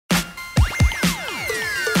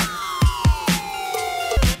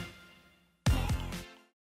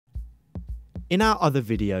In our other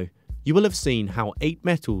video, you will have seen how 8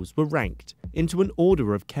 metals were ranked into an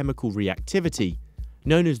order of chemical reactivity,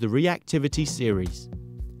 known as the Reactivity Series.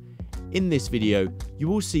 In this video, you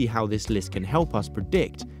will see how this list can help us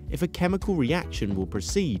predict if a chemical reaction will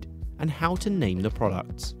proceed and how to name the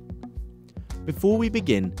products. Before we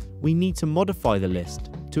begin, we need to modify the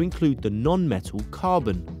list to include the non-metal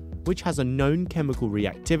carbon, which has a known chemical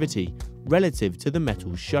reactivity relative to the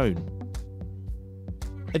metals shown.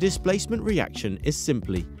 A displacement reaction is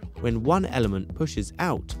simply when one element pushes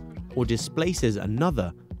out or displaces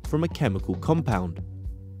another from a chemical compound.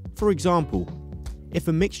 For example, if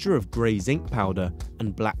a mixture of grey zinc powder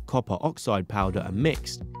and black copper oxide powder are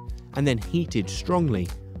mixed and then heated strongly,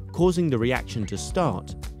 causing the reaction to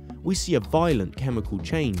start, we see a violent chemical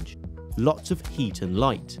change, lots of heat and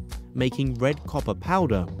light, making red copper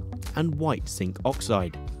powder and white zinc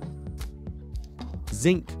oxide.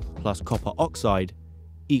 Zinc plus copper oxide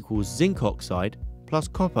equals zinc oxide plus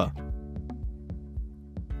copper.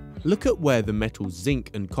 Look at where the metals zinc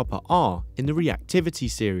and copper are in the reactivity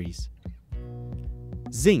series.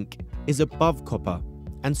 Zinc is above copper,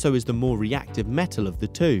 and so is the more reactive metal of the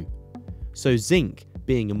two. So zinc,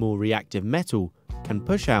 being a more reactive metal, can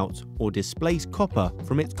push out or displace copper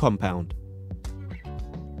from its compound.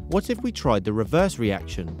 What if we tried the reverse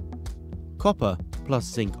reaction? Copper plus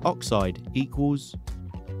zinc oxide equals...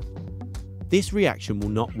 This reaction will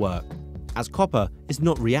not work, as copper is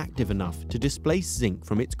not reactive enough to displace zinc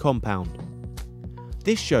from its compound.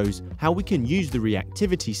 This shows how we can use the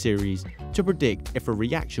reactivity series to predict if a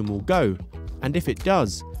reaction will go, and if it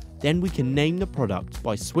does, then we can name the product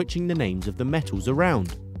by switching the names of the metals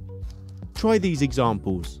around. Try these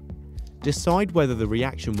examples. Decide whether the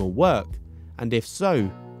reaction will work, and if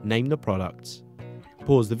so, name the products.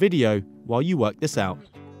 Pause the video while you work this out.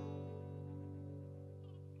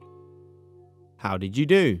 How did you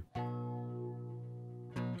do?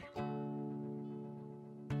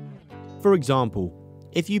 For example,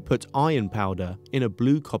 if you put iron powder in a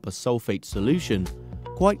blue copper sulfate solution,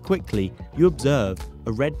 quite quickly you observe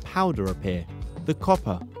a red powder appear, the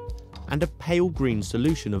copper, and a pale green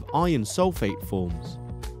solution of iron sulfate forms.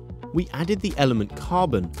 We added the element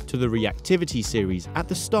carbon to the reactivity series at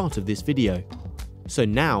the start of this video, so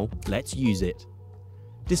now let's use it.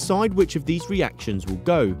 Decide which of these reactions will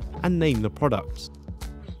go and name the products.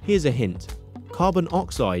 Here's a hint: carbon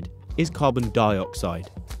oxide is carbon dioxide.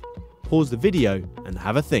 Pause the video and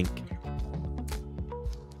have a think.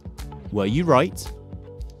 Were you right?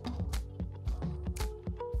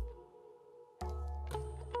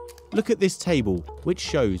 Look at this table, which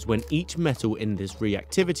shows when each metal in this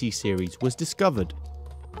reactivity series was discovered.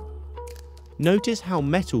 Notice how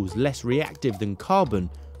metals less reactive than carbon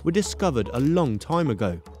were discovered a long time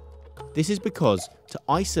ago. This is because to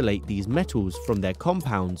isolate these metals from their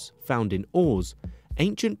compounds found in ores,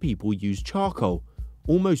 ancient people used charcoal,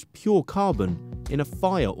 almost pure carbon, in a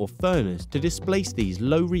fire or furnace to displace these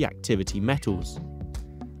low reactivity metals.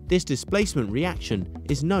 This displacement reaction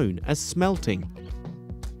is known as smelting.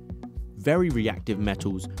 Very reactive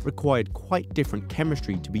metals required quite different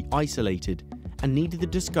chemistry to be isolated and needed the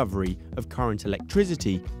discovery of current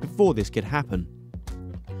electricity before this could happen.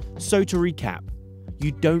 So to recap,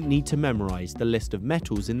 you don't need to memorize the list of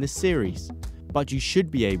metals in this series, but you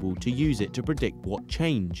should be able to use it to predict what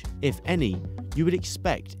change, if any, you would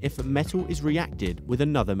expect if a metal is reacted with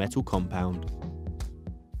another metal compound.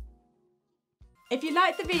 If you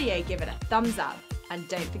liked the video, give it a thumbs up and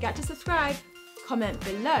don't forget to subscribe. Comment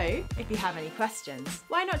below if you have any questions.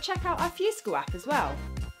 Why not check out our FuseSchool app as well?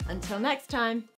 Until next time.